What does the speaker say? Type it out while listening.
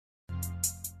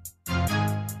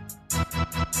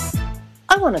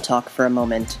I want to talk for a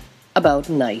moment about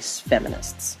nice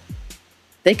feminists.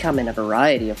 They come in a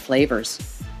variety of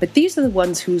flavors, but these are the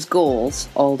ones whose goals,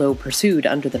 although pursued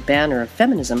under the banner of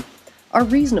feminism, are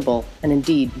reasonable and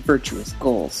indeed virtuous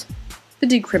goals. The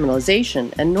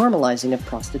decriminalization and normalizing of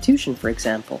prostitution, for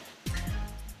example.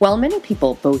 While many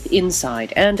people, both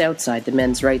inside and outside the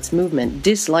men's rights movement,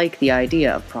 dislike the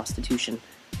idea of prostitution,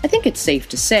 I think it's safe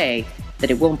to say that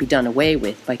it won't be done away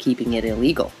with by keeping it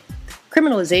illegal.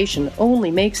 Criminalization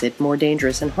only makes it more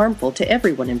dangerous and harmful to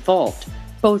everyone involved,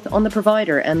 both on the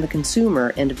provider and the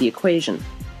consumer end of the equation.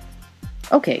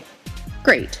 Okay,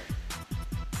 great.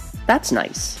 That's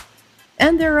nice.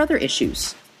 And there are other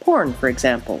issues. Porn, for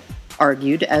example,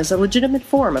 argued as a legitimate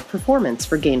form of performance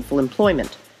for gainful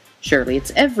employment. Surely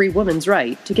it's every woman's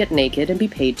right to get naked and be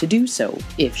paid to do so,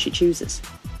 if she chooses.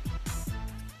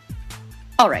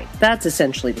 Alright, that's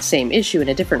essentially the same issue in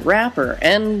a different wrapper,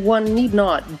 and one need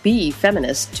not be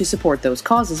feminist to support those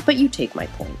causes, but you take my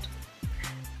point.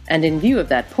 And in view of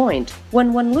that point,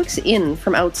 when one looks in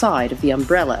from outside of the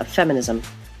umbrella of feminism,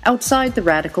 outside the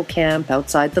radical camp,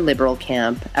 outside the liberal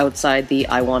camp, outside the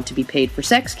I want to be paid for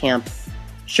sex camp,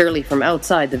 surely from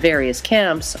outside the various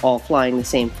camps, all flying the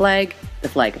same flag, the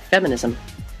flag of feminism,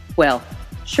 well,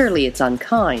 surely it's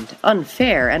unkind,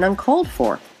 unfair, and uncalled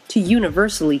for to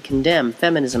universally condemn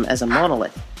feminism as a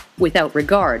monolith, without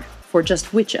regard for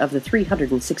just which of the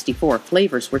 364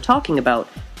 flavors we're talking about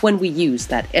when we use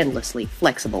that endlessly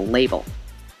flexible label.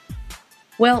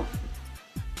 Well,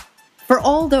 for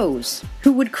all those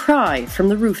who would cry from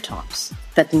the rooftops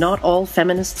that not all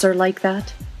feminists are like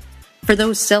that, for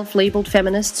those self-labeled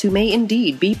feminists who may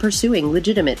indeed be pursuing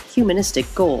legitimate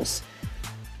humanistic goals,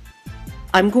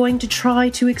 I'm going to try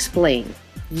to explain,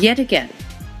 yet again,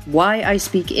 why I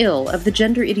speak ill of the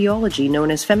gender ideology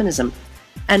known as feminism,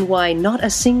 and why not a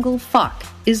single fuck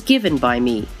is given by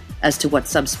me as to what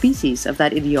subspecies of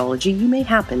that ideology you may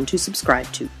happen to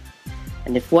subscribe to.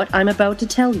 And if what I'm about to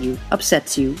tell you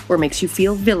upsets you, or makes you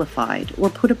feel vilified or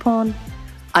put upon,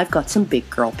 I've got some big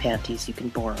girl panties you can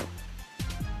borrow.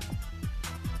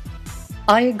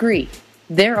 I agree.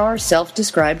 There are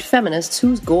self-described feminists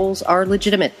whose goals are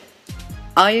legitimate.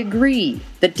 I agree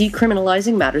that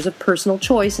decriminalizing matters of personal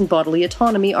choice and bodily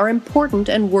autonomy are important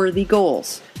and worthy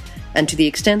goals. And to the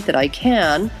extent that I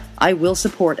can, I will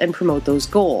support and promote those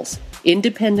goals,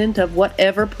 independent of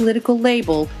whatever political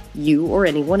label you or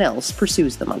anyone else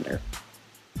pursues them under.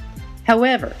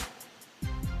 However,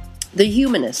 the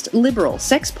humanist, liberal,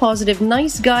 sex-positive,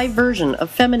 nice guy version of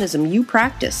feminism you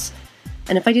practice,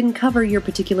 and if I didn't cover your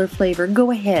particular flavor,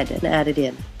 go ahead and add it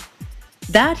in.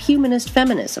 That humanist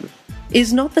feminism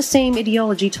is not the same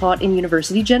ideology taught in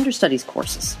university gender studies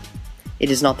courses. It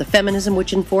is not the feminism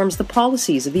which informs the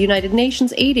policies of the United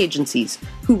Nations aid agencies,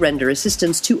 who render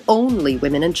assistance to only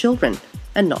women and children,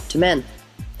 and not to men.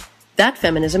 That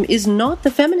feminism is not the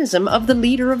feminism of the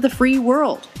leader of the free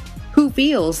world, who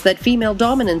feels that female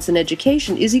dominance in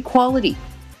education is equality,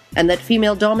 and that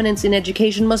female dominance in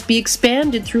education must be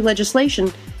expanded through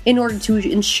legislation in order to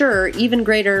ensure even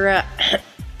greater,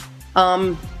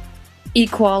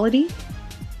 equality?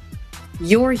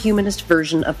 Your humanist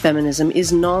version of feminism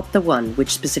is not the one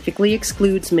which specifically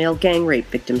excludes male gang rape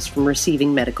victims from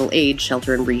receiving medical aid,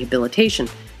 shelter, and rehabilitation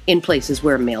in places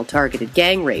where male-targeted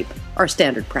gang rape are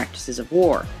standard practices of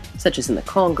war, such as in the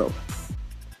Congo.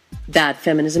 That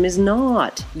feminism is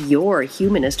not your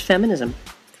humanist feminism.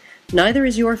 Neither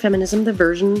is your feminism the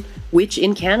version which,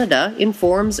 in Canada,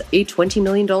 informs a $20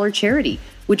 million charity,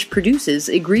 which produces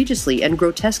egregiously and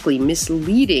grotesquely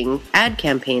misleading ad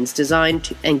campaigns designed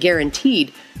to, and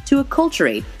guaranteed to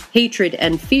acculturate hatred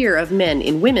and fear of men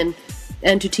in women,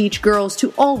 and to teach girls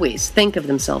to always think of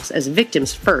themselves as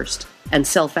victims first, and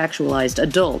self-actualized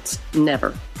adults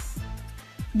never.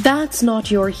 That's not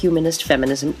your humanist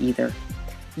feminism either.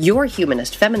 Your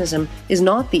humanist feminism is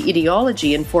not the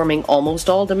ideology informing almost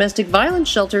all domestic violence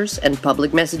shelters and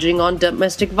public messaging on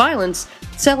domestic violence,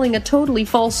 selling a totally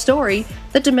false story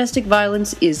that domestic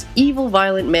violence is evil,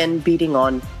 violent men beating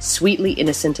on sweetly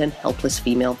innocent and helpless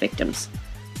female victims.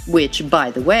 Which,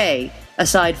 by the way,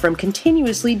 aside from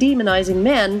continuously demonizing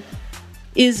men,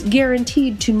 is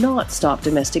guaranteed to not stop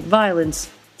domestic violence,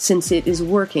 since it is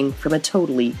working from a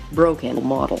totally broken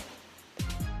model.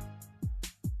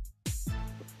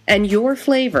 And your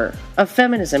flavor of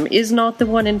feminism is not the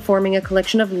one informing a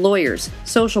collection of lawyers,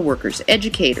 social workers,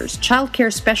 educators,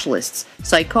 childcare specialists,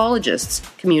 psychologists,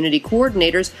 community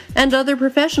coordinators, and other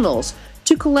professionals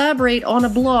to collaborate on a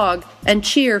blog and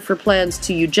cheer for plans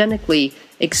to eugenically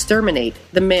exterminate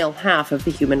the male half of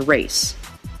the human race.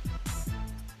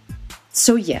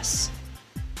 So yes,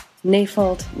 nay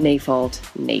fault, nay fault,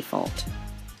 nay fault.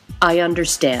 I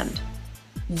understand.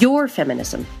 Your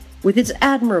feminism, with its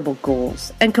admirable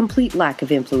goals and complete lack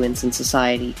of influence in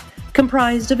society,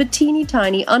 comprised of a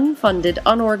teeny-tiny, unfunded,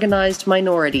 unorganized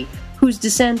minority whose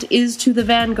dissent is to the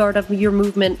vanguard of your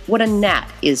movement what a gnat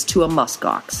is to a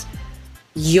muskox.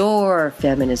 Your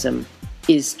feminism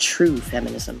is true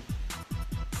feminism.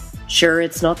 Sure,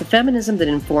 it's not the feminism that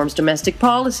informs domestic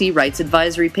policy, writes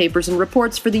advisory papers and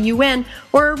reports for the UN,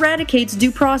 or eradicates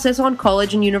due process on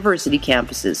college and university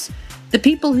campuses. The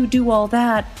people who do all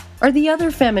that are the other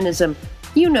feminism.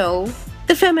 You know,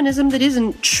 the feminism that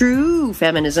isn't true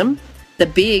feminism. The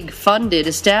big, funded,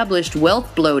 established,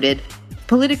 wealth-bloated,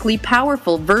 politically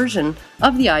powerful version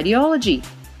of the ideology.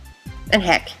 And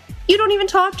heck, you don't even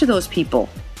talk to those people.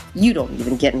 You don't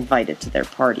even get invited to their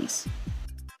parties.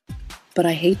 But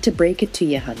I hate to break it to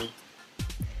you, honey.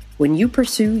 When you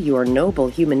pursue your noble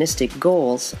humanistic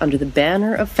goals under the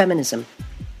banner of feminism,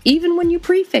 even when you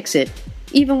prefix it,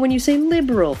 even when you say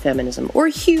liberal feminism, or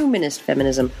humanist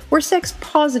feminism, or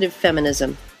sex-positive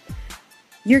feminism,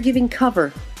 you're giving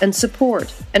cover and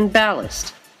support and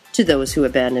ballast to those who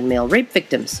abandon male rape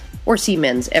victims, or see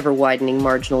men's ever-widening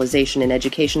marginalization in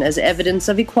education as evidence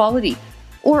of equality,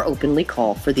 or openly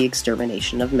call for the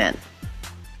extermination of men.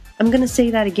 I'm going to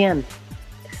say that again.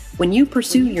 When you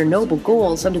pursue your noble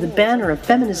goals under the banner of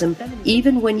feminism,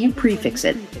 even when you prefix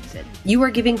it, you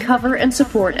are giving cover and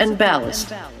support and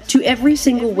ballast to every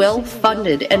single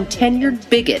well-funded and tenured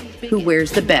bigot who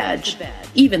wears the badge,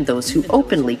 even those who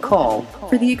openly call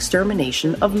for the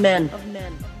extermination of men.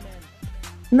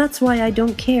 And that's why I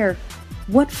don't care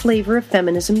what flavor of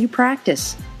feminism you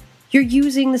practice. You're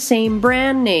using the same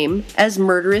brand name as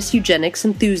murderous eugenics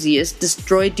enthusiasts,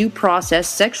 destroy due process,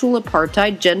 sexual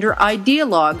apartheid, gender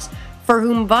ideologues, for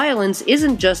whom violence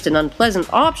isn't just an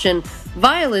unpleasant option.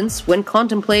 Violence, when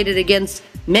contemplated against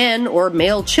men or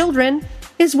male children,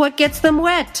 is what gets them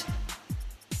wet.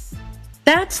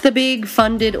 That's the big,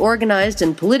 funded, organized,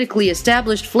 and politically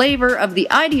established flavor of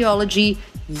the ideology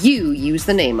you use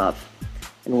the name of.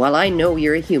 And while I know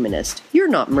you're a humanist, you're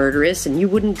not murderous, and you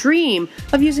wouldn't dream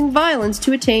of using violence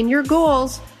to attain your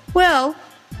goals, well,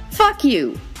 fuck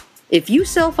you. If you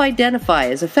self-identify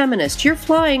as a feminist, you're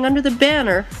flying under the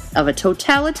banner of a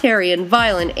totalitarian,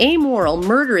 violent, amoral,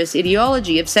 murderous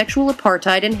ideology of sexual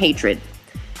apartheid and hatred.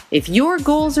 If your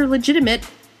goals are legitimate,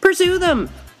 pursue them.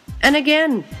 And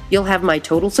again, you'll have my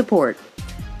total support.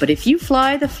 But if you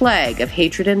fly the flag of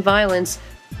hatred and violence,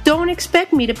 don't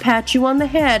expect me to pat you on the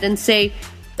head and say,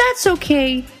 "That's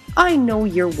okay, I know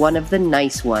you're one of the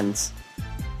nice ones."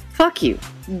 Fuck you.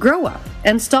 Grow up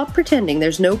and stop pretending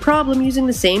there's no problem using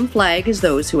the same flag as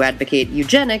those who advocate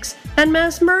eugenics and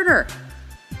mass murder.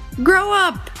 Grow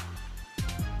up!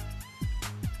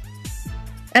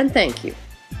 And thank you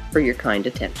for your kind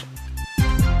attention.